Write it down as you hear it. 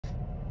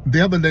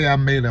The other day I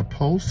made a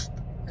post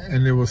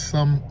and there was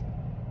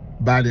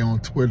somebody on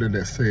Twitter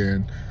that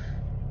said,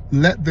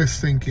 let this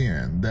sink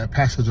in, that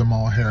Pastor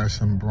Jamal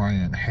Harrison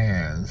Bryant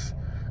has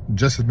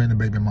just as many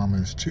baby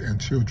mamas and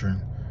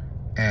children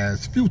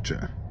as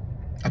Future.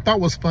 I thought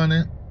it was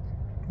funny.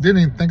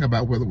 Didn't even think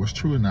about whether it was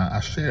true or not. I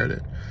shared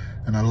it.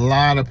 And a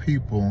lot of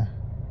people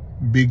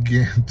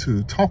began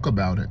to talk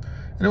about it.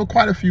 And there were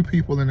quite a few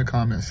people in the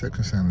comment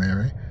section saying,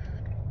 Larry,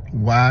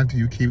 why do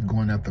you keep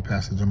going after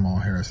Pastor Jamal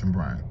Harrison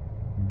Bryant?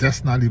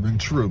 That's not even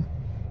true.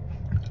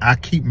 I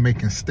keep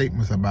making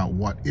statements about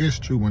what is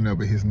true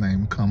whenever his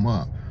name come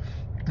up.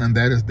 And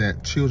that is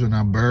that children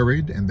are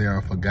buried and they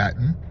are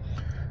forgotten.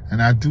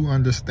 And I do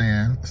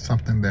understand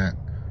something that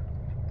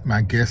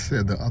my guest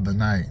said the other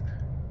night,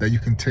 that you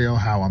can tell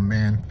how a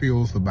man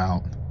feels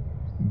about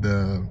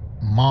the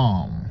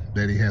mom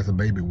that he has a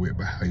baby with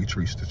by how he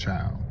treats the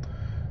child.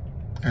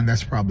 And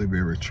that's probably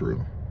very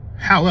true.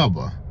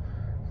 However,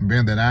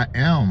 being that I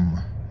am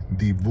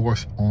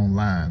Divorced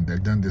Online,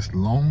 that done this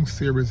long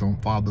series on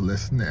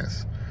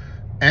fatherlessness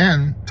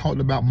and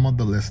talked about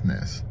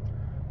motherlessness,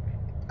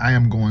 I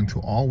am going to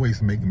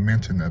always make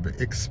mention of it,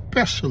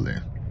 especially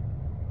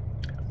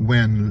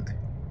when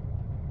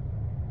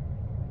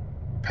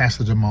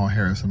Pastor Jamal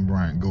Harrison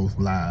Bryant goes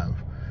live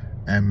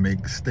and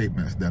makes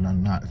statements that are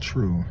not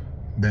true,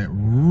 that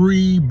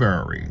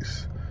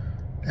reburies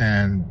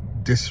and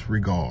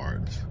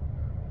disregards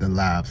the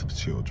lives of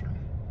children.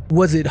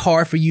 Was it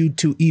hard for you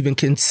to even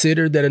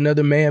consider that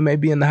another man may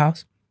be in the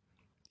house?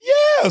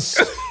 Yes.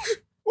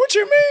 What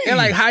you mean? And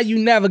like how you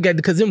navigate,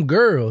 because them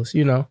girls,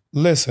 you know.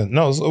 Listen,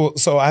 no,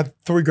 so I have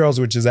 3 girls,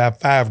 which is I have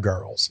 5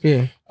 girls.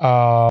 Yeah.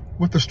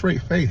 With a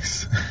straight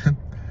face.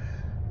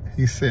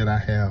 He said, I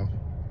have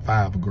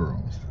 5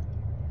 girls.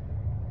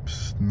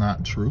 It's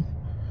not true.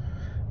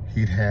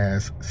 He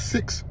has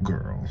 6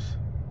 girls.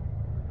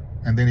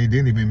 And then he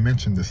didn't even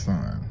mention the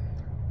son.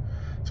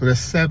 So there's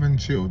 7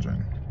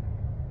 children.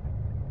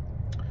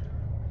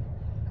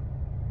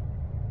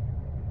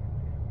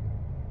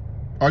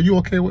 Are you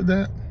okay with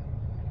that?